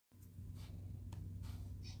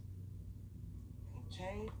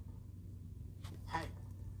chain. Hey,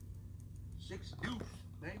 6 deuce,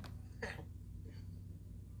 baby.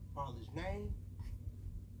 Father's name.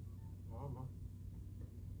 I don't know.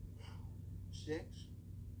 6.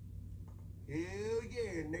 Hell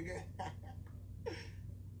yeah, nigga.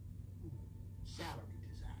 Salary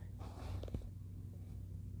design.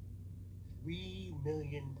 $3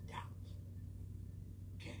 million.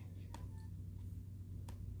 Cash.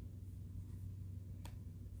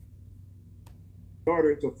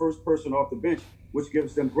 Starter to first person off the bench, which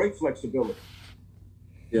gives them great flexibility.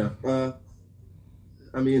 Yeah.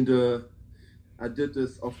 I mean, I did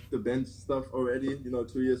this off the bench stuff already,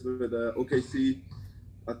 2 years with OKC.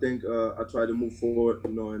 I think I try to move forward,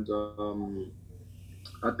 and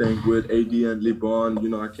I think with AD and LeBron,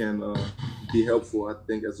 I can be helpful, I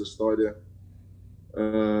think, as a starter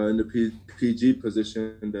in the PG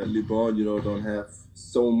position that LeBron, don't have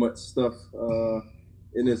so much stuff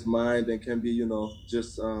in his mind and can be,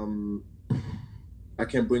 just I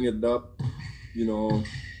can bring it up,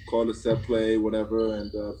 call a set play, whatever,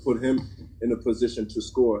 and put him in a position to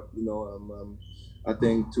score. I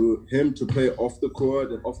think to him to play off the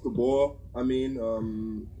court and off the ball, I mean,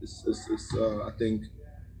 it's I think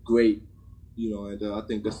great, and I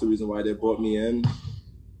think that's the reason why they brought me in.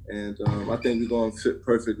 And I think we're going to fit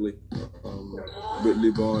perfectly with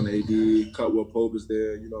LeBron, AD, Cutwell Pope is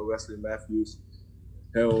there, Wesley Matthews,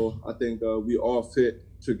 Harold. I think we all fit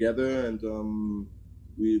together, and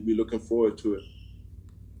we're looking forward to it.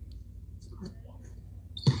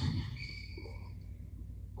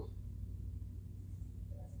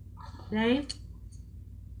 Dave?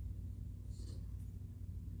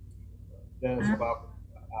 Dennis, about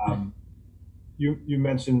you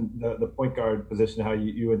mentioned the point guard position, how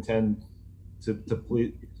you intend to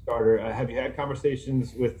play starter. Have you had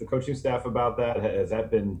conversations with the coaching staff about that? Has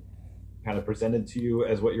that been kind of presented to you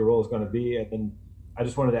as what your role is going to be? And then I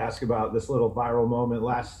just wanted to ask about this little viral moment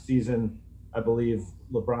last season. I believe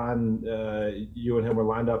LeBron, you and him were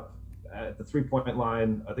lined up at the 3-point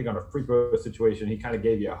line, I think on a free throw situation. He kind of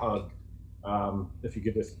gave you a hug. If you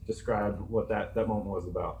could just describe what that moment was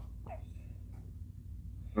about.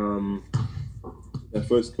 The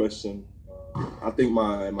first question, I think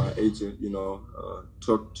my agent,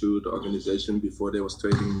 talked to the organization before they was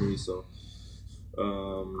trading me. So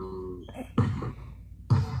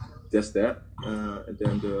just that. And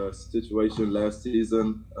then the situation last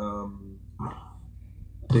season,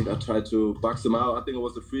 I think I tried to box him out. I think it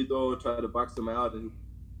was a free throw, tried to box him out. And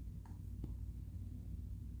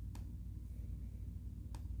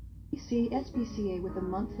See SPCA with a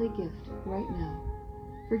monthly gift right now.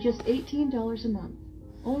 For just $18 a month,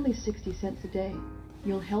 only 60 cents a day,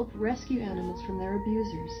 you'll help rescue animals from their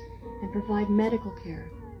abusers and provide medical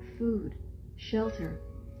care, food, shelter,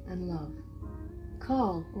 and love.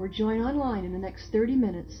 Call or join online in the next 30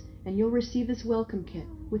 minutes and you'll receive this welcome kit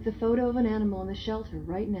with the photo of an animal in the shelter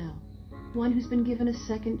right now. One who's been given a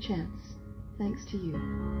second chance, thanks to you.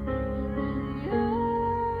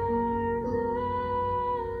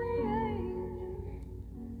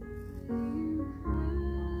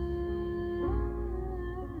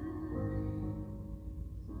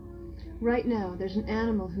 Right now, there's an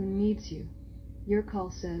animal who needs you. Your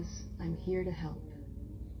call says, I'm here to help.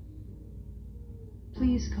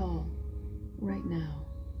 Please call right now.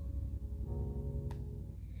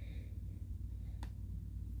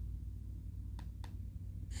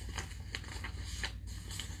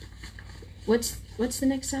 What's the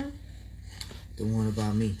next song? The one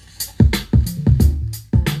about me.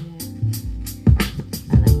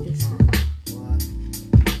 I like this one. What?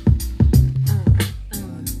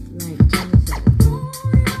 Like Genesis.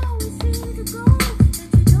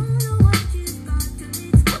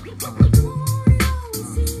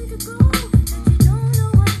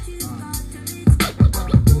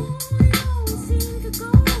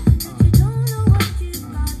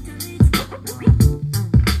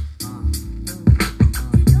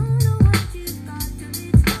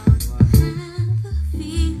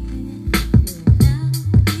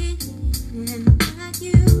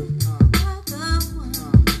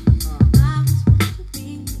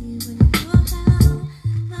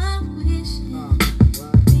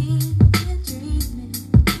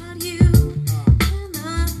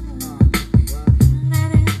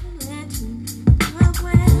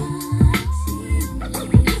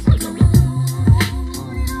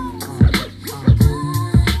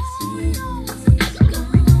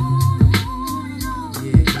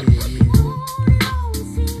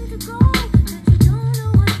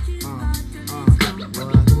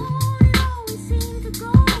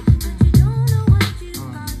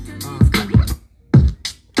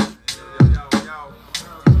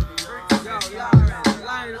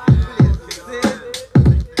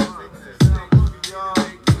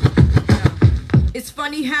 It's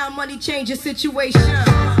funny how money changes situation.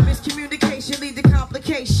 Miscommunication lead to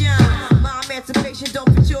complication. My emancipation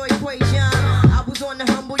don't fit your equation. I was on the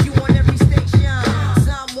humble, you on every station.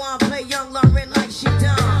 Someone play young Lauren like she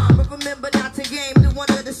done. But remember not to game the one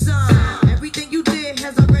of the sun. Everything you did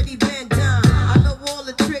has already been done. I know all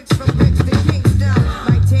the tricks from Bricks to Kingston.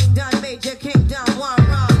 My team done Major Kingdom, one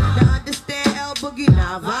run. Now understand El Boogie,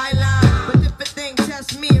 not violent. But if a thing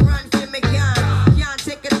test me, run to me gun. Can't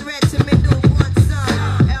take a threat to me, new one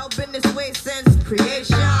son. El been this way since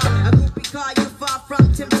creation. A groupie call you far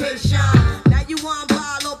from temptation. Now you on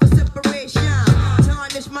ball over separation.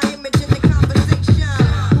 Tarnish my image in the conversation.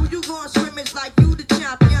 Who you gon' scrimmage like you the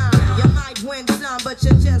champion? You might win some, but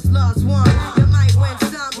you just lost one. You might win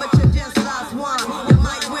some, but you just lost one. You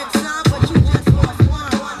might win some, but you just lost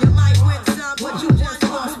one. You might win some, but you just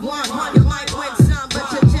lost one. You might win some,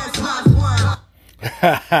 but you just lost one.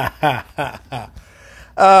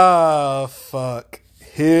 Oh, fuck.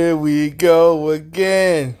 Here we go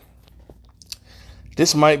again.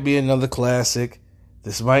 This might be another classic.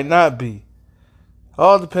 This might not be.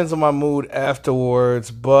 All depends on my mood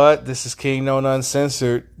afterwards, but this is King Known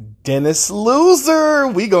Uncensored. Dennis Loser.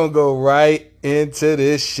 We gonna go right into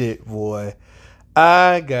this shit, boy.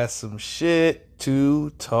 I got some shit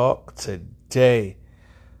to talk today.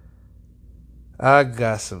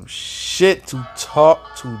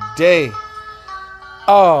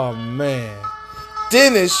 Oh, man.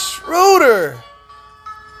 Dennis Schroeder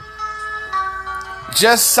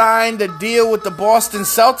just signed a deal with the Boston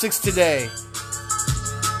Celtics today.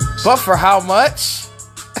 But for how much?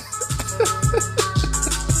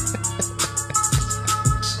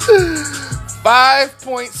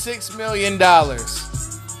 $5.6 million.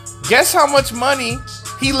 Guess how much money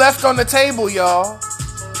he left on the table, y'all?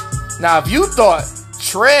 Now, if you thought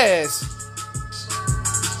Trez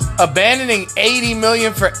abandoning $80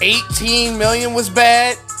 million for $18 million was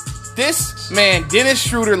bad, this man, Dennis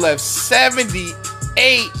Schroeder, left $78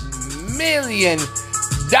 million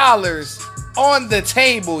on the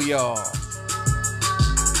table, y'all.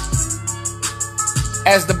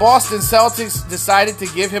 As the Boston Celtics decided to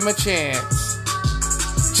give him a chance.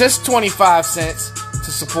 Just 25 cents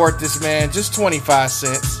to support this man. Just 25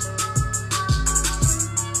 cents.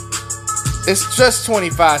 It's just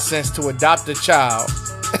 25 cents to adopt a child.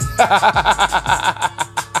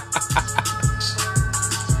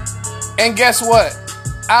 And guess what?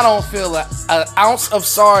 I don't feel an ounce of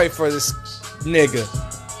sorry for this nigga.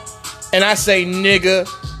 And I say nigga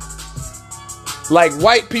like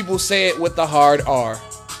white people say it with the hard R.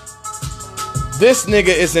 This nigga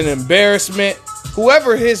is an embarrassment.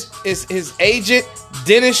 Whoever is his agent,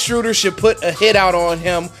 Dennis Schroeder should put a hit out on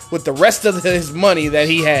him with the rest of his money that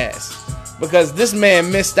he has. Because this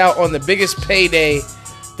man missed out on the biggest payday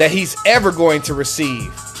that he's ever going to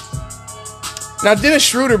receive. Now, Dennis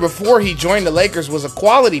Schroeder, before he joined the Lakers, was a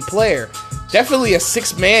quality player. Definitely a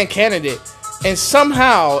six-man candidate. And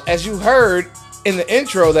somehow, as you heard in the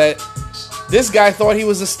intro, that this guy thought he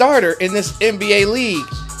was a starter in this NBA league.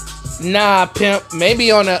 Nah, pimp. Maybe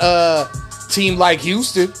on a team like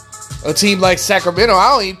Houston, a team like Sacramento.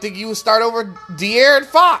 I don't even think you would start over De'Aaron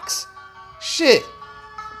Fox. Shit.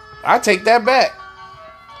 I take that back.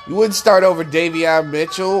 You wouldn't start over Davion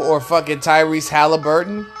Mitchell or fucking Tyrese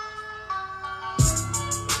Halliburton.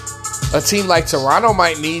 A team like Toronto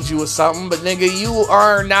might need you or something, but nigga, you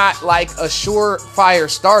are not like a surefire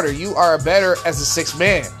starter. You are better as a sixth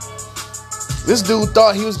man. This dude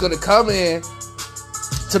thought he was going to come in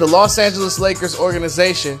to the Los Angeles Lakers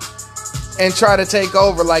organization and try to take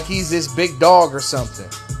over like he's this big dog or something.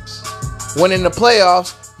 When in the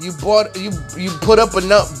playoffs, you put up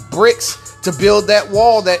enough bricks to build that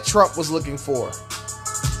wall that Trump was looking for.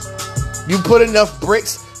 You put enough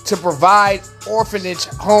bricks to provide orphanage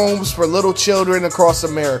homes for little children across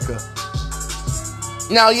America.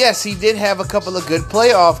 Now, yes, he did have a couple of good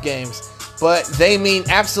playoff games, but they mean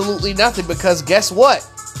absolutely nothing because guess what?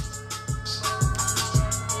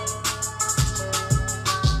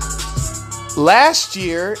 Last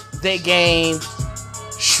year, they gained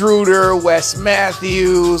Schroeder, Wes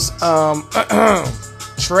Matthews,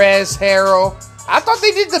 Trez Harrell. I thought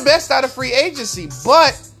they did the best out of free agency,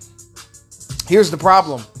 but here's the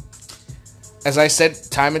problem. As I said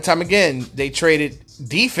time and time again, they traded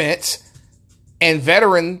defense and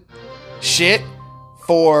veteran shit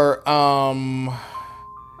for nah,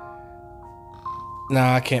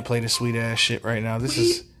 I can't play the sweet ass shit right now. This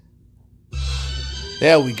is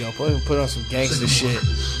there we go. Put on some gangster shit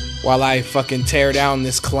while I fucking tear down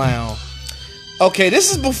this clown. Okay,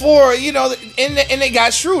 this is before, you know, and they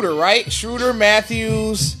got Schroeder, right? Schroeder,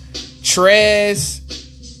 Matthews, Trez.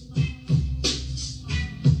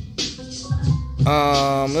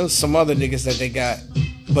 There was some other niggas that they got,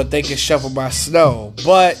 but they get shuffled by Snow.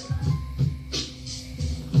 But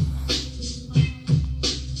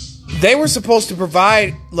they were supposed to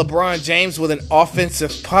provide LeBron James with an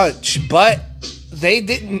offensive punch, but they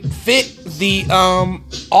didn't fit the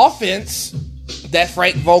offense that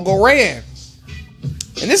Frank Vogel ran.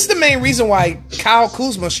 And this is the main reason why Kyle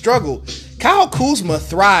Kuzma struggled. Kyle Kuzma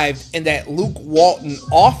thrived in that Luke Walton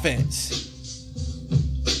offense.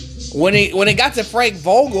 When it got to Frank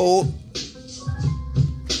Vogel,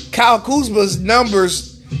 Kyle Kuzma's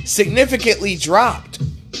numbers significantly dropped.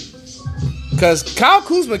 Because Kyle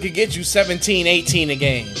Kuzma could get you 17, 18 a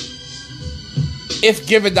game if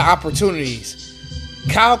given the opportunities.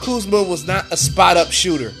 Kyle Kuzma was not a spot-up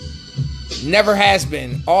shooter. Never has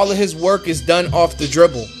been. All of his work is done off the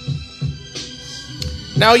dribble.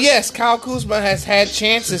 Now, yes, Kyle Kuzma has had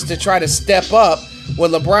chances to try to step up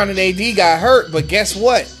when LeBron and AD got hurt, but guess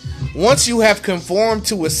what? Once you have conformed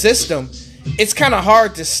to a system, it's kind of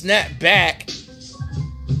hard to snap back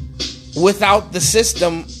without the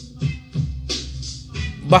system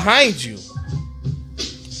behind you.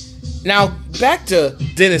 Now, back to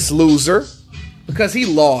Dennis Loser, because he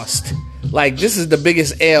lost. Like, this is the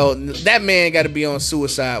biggest L. That man got to be on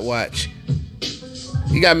suicide watch.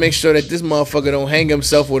 You got to make sure that this motherfucker don't hang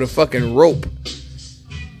himself with a fucking rope.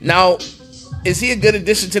 Now, is he a good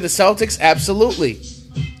addition to the Celtics? Absolutely.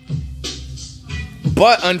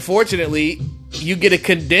 But, unfortunately, you get a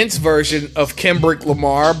condensed version of Kendrick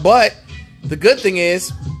Lamar. But the good thing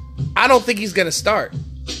is, I don't think he's going to start.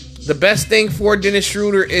 The best thing for Dennis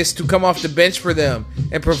Schroeder is to come off the bench for them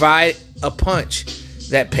and provide a punch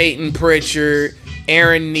that Peyton Pritchard,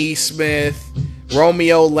 Aaron Neesmith,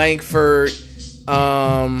 Romeo Langford,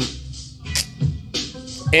 Enes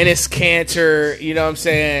Kanter, you know what I'm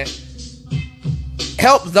saying?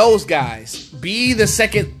 Help those guys. Be the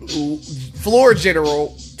second floor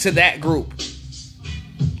general to that group.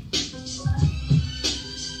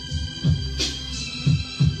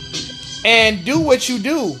 And do what you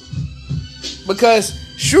do. Because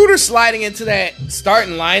Schroeder sliding into that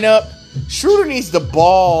starting lineup, Schroeder needs the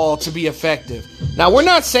ball to be effective. Now, we're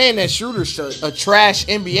not saying that Schroeder's a trash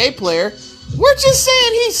NBA player. We're just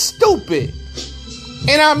saying he's stupid.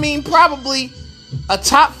 And I mean probably a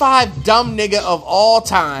top 5 dumb nigga of all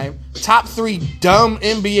time. Top 3 dumb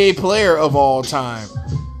NBA player of all time.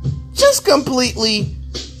 Just completely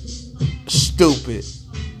stupid.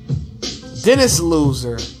 Dennis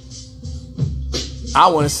Loser. I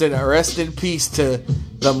want to send a rest in peace to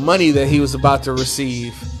the money that he was about to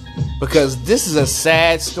receive. Because this is a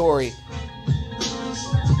sad story.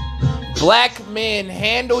 Black men,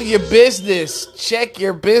 handle your business. Check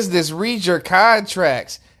your business. Read your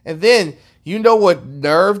contracts. And then, you know what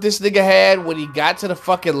nerve this nigga had when he got to the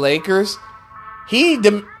fucking Lakers?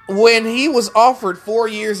 When he was offered 4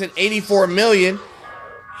 years and $84 million,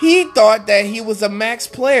 he thought that he was a max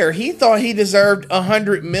player. He thought he deserved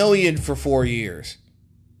 $100 million for 4 years.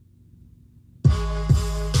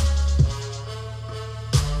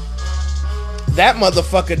 That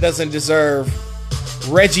motherfucker doesn't deserve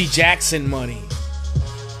Reggie Jackson money,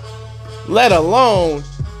 let alone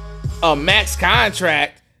a max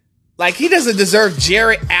contract. Like, he doesn't deserve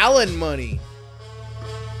Jarrett Allen money.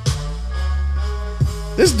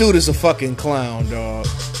 This dude is a fucking clown, dog.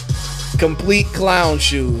 Complete clown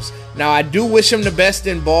shoes. Now, I do wish him the best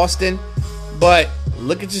in Boston, but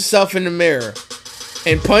look at yourself in the mirror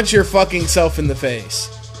and punch your fucking self in the face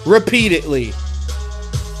repeatedly.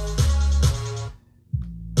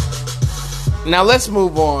 Now let's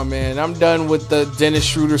move on, man. I'm done with the Dennis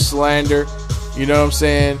Schroeder slander. You know what I'm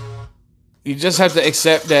saying? You just have to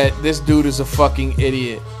accept that this dude is a fucking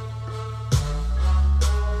idiot.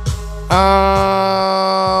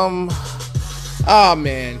 Oh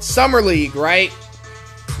man, Summer League, right?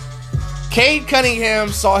 Cade Cunningham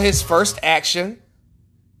saw his first action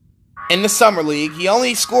in the Summer League. He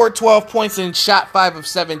only scored 12 points and shot 5 of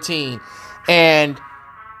 17. And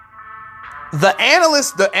the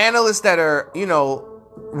analysts that are, you know,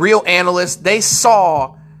 real analysts, they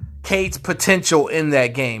saw Cade's potential in that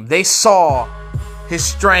game. They saw his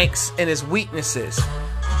strengths and his weaknesses.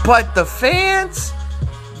 But the fans,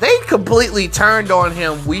 they completely turned on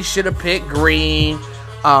him. We should have picked Green.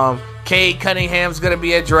 Cade Cunningham's going to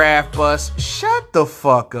be a draft bust. Shut the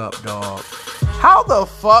fuck up, dog. How the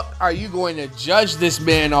fuck are you going to judge this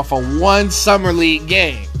man off of one Summer League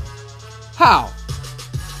game? How?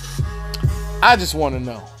 I just want to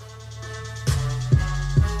know.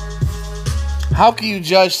 How can you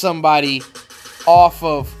judge somebody off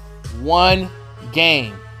of one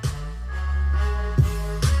game?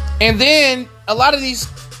 And then a lot of these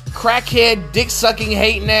crackhead, dick-sucking,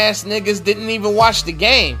 hating-ass niggas didn't even watch the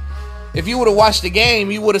game. If you would have watched the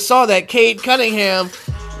game, you would have saw that Cade Cunningham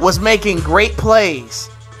was making great plays.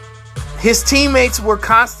 His teammates were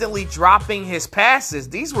constantly dropping his passes.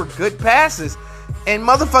 These were good passes. And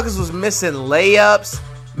motherfuckers was missing layups,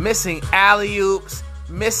 missing alley-oops,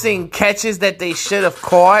 missing catches that they should have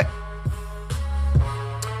caught.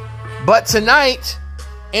 But tonight,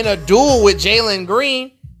 in a duel with Jalen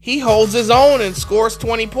Green, he holds his own and scores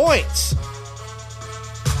 20 points.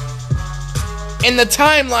 And the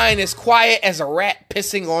timeline is quiet as a rat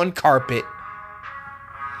pissing on carpet.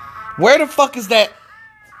 Where the fuck is that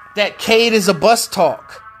Cade is a bust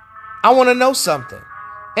talk? I want to know something.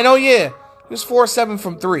 And oh yeah, he was 4-7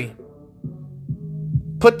 from 3.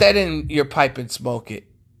 Put that in your pipe and smoke it.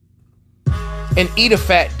 And eat a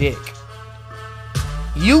fat dick.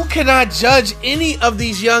 You cannot judge any of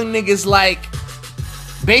these young niggas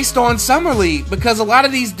based on Summer League, because a lot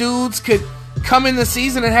of these dudes could come in the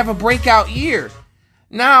season and have a breakout year.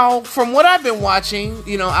 Now, from what I've been watching,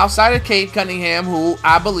 outside of Cade Cunningham, who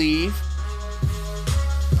I believe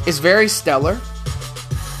is very stellar,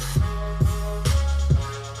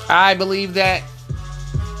 I believe that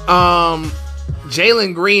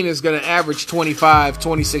Jalen Green is going to average 25,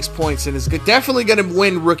 26 points and is definitely going to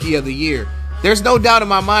win Rookie of the Year. There's no doubt in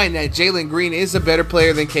my mind that Jalen Green is a better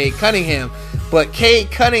player than Cade Cunningham. But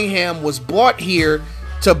Cade Cunningham was brought here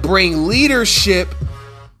to bring leadership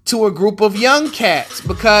to a group of young cats,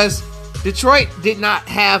 because Detroit did not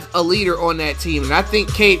have a leader on that team. And I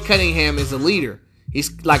think Cade Cunningham is a leader.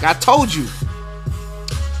 He's, like I told you,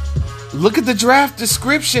 look at the draft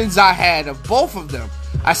descriptions I had of both of them.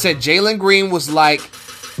 I said Jalen Green was like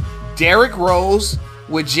Derrick Rose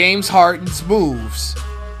with James Harden's moves.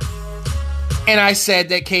 And I said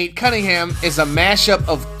that Cade Cunningham is a mashup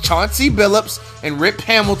of Chauncey Billups and Rip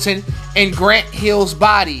Hamilton and Grant Hill's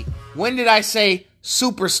body. When did I say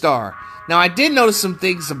superstar? Now, I did notice some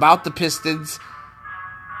things about the Pistons.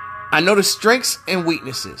 I noticed strengths and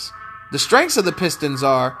weaknesses. The strengths of the Pistons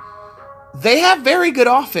are they have very good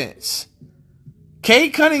offense.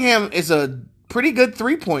 Cade Cunningham is a pretty good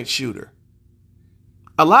three-point shooter.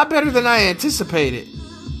 A lot better than I anticipated.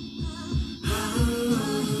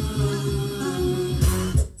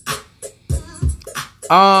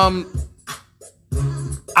 I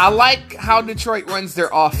like how Detroit runs their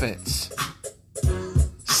offense.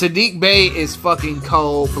 Sadiq Bey is fucking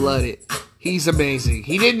cold-blooded. He's amazing.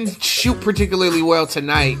 He didn't shoot particularly well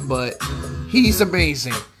tonight, but he's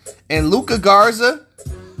amazing. And Luka Garza,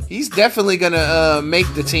 he's definitely gonna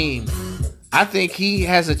make the team. I think he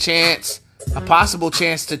has a possible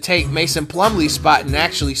chance to take Mason Plumlee's spot and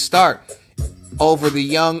actually start over the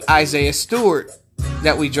young Isaiah Stewart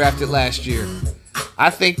that we drafted last year. I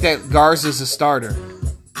think that Garza's a starter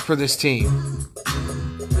for this team.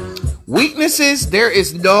 Weaknesses, there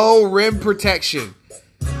is no rim protection.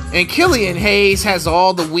 And Killian Hayes has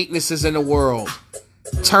all the weaknesses in the world.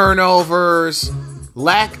 Turnovers,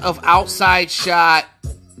 lack of outside shot.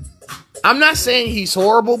 I'm not saying he's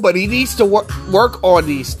horrible, but he needs to work on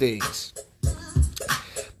these things.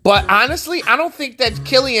 But honestly, I don't think that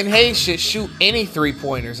Killian Hayes should shoot any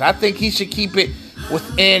three-pointers. I think he should keep it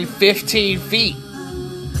within 15 feet.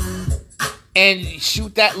 And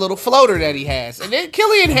shoot that little floater that he has. And then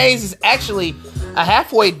Killian Hayes is actually a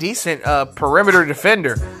halfway decent perimeter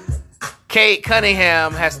defender. Cade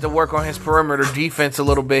Cunningham has to work on his perimeter defense a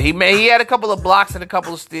little bit. He had a couple of blocks and a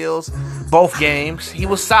couple of steals both games. He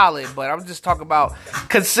was solid, but I'm just talking about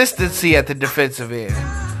consistency at the defensive end.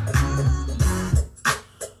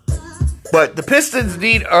 But the Pistons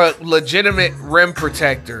need a legitimate rim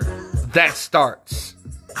protector that starts.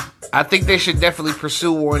 I think they should definitely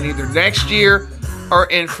pursue one either next year or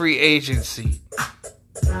in free agency.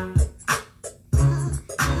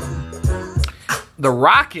 The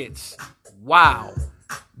Rockets, wow.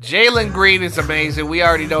 Jalen Green is amazing. We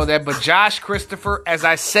already know that. But Josh Christopher, as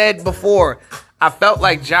I said before, I felt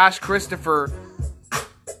like Josh Christopher,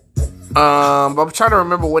 I'm trying to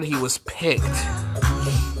remember when he was picked.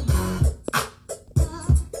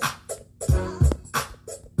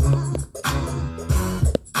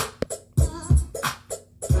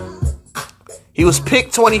 He was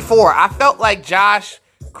picked 24. I felt like Josh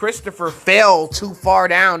Christopher fell too far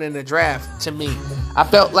down in the draft to me. I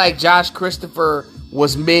felt like Josh Christopher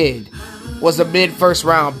was a mid first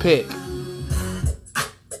round pick.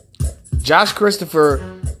 Josh Christopher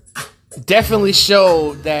definitely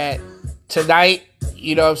showed that tonight,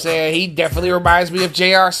 you know what I'm saying, he definitely reminds me of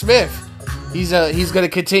J.R. Smith. He's going to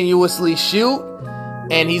continuously shoot,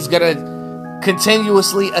 and he's going to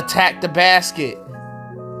continuously attack the basket.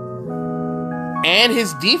 And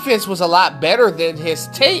his defense was a lot better than his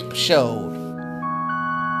tape showed.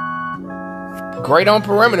 Great on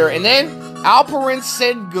perimeter. And then Alperen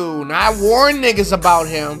Sengun. I warned niggas about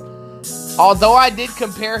him. Although I did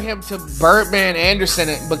compare him to Birdman Anderson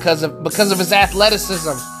because of his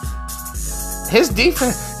athleticism. His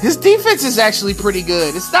defense is actually pretty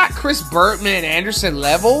good. It's not Chris Birdman Anderson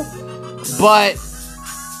level, but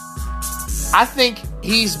I think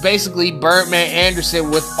he's basically Birdman Anderson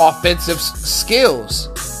with offensive skills.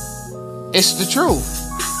 It's the truth.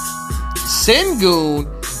 Sengun,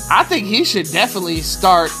 I think he should definitely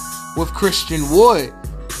start with Christian Wood.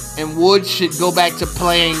 And Wood should go back to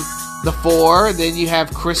playing the 4. Then you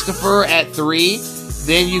have Christopher at 3.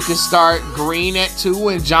 Then you can start Green at 2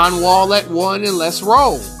 and John Wall at 1, and let's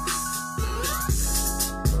roll.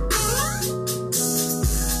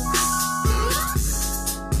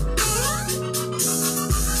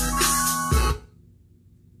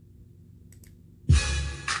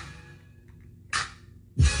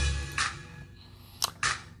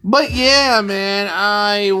 But yeah, man,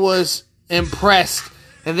 I was impressed.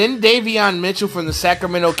 And then Davion Mitchell from the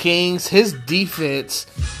Sacramento Kings, his defense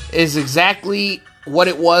is exactly what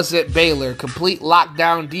it was at Baylor. Complete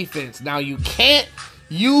lockdown defense. Now, you can't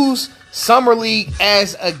use Summer League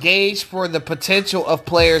as a gauge for the potential of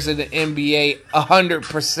players in the NBA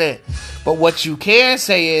 100%. But what you can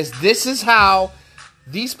say is this is how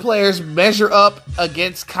these players measure up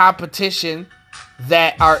against competition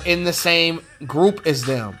that are in the same group as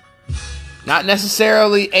them. Not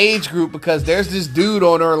necessarily age group, because there's this dude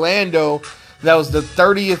on Orlando that was the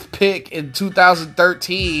 30th pick in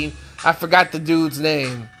 2013. I forgot the dude's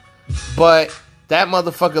name. But that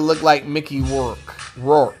motherfucker looked like Mickey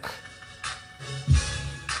Rourke.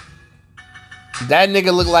 That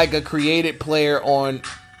nigga looked like a created player on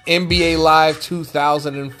NBA Live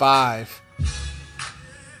 2005.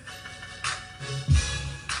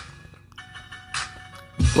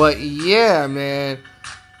 But yeah, man,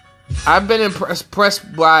 I've been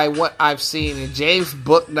impressed by what I've seen. And James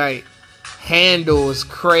Bouknight handle is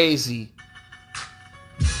crazy.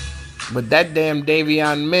 But that damn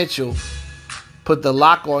Davion Mitchell put the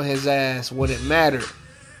lock on his ass when it mattered.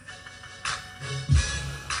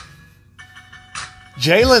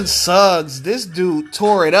 Jalen Suggs, this dude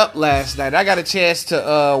tore it up last night. I got a chance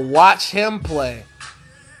to watch him play.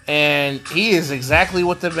 And he is exactly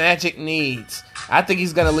what the Magic needs. I think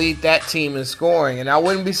he's going to lead that team in scoring. And I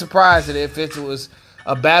wouldn't be surprised if it was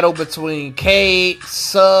a battle between Cade,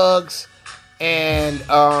 Suggs, and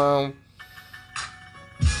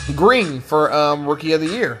Green for Rookie of the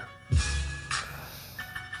Year.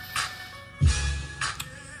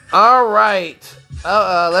 All right.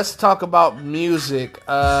 Let's talk about music.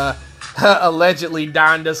 Allegedly,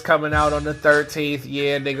 Donda's coming out on the 13th.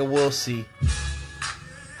 Yeah, nigga, we'll see.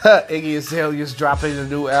 Iggy Azalea's dropping a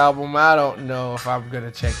new album. I don't know if I'm going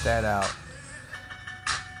to check that out.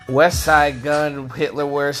 West Side Gun, Hitler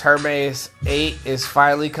Wears Hermes 8 is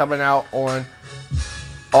finally coming out on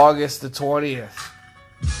August the 20th.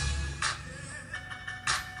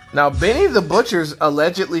 Now, Benny the Butcher's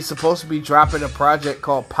allegedly supposed to be dropping a project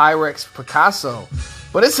called Pyrex Picasso.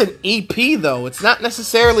 But it's an EP, though. It's not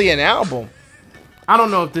necessarily an album. I don't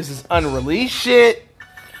know if this is unreleased shit.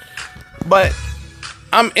 But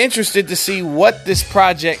I'm interested to see what this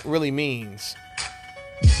project really means.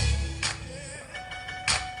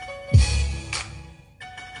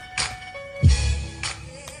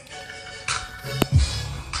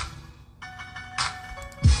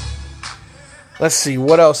 Let's see,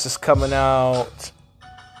 what else is coming out?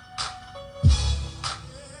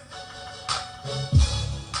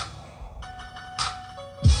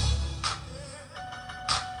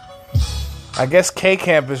 I guess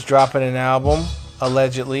K-Camp is dropping an album,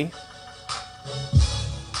 allegedly.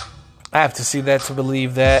 I have to see that to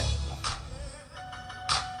believe that.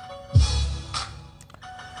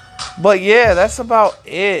 But yeah, that's about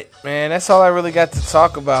it, man. That's all I really got to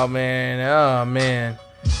talk about, man. Oh, man.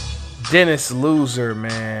 Dennis Loser,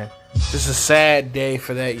 man. This is a sad day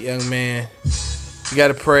for that young man. You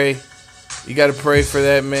gotta pray. You gotta pray for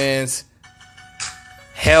that man's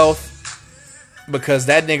health, because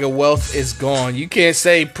that nigga wealth is gone. You can't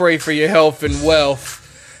say pray for your health and wealth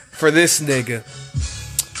for this nigga.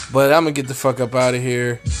 But I'm gonna get the fuck up out of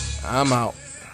here. I'm out.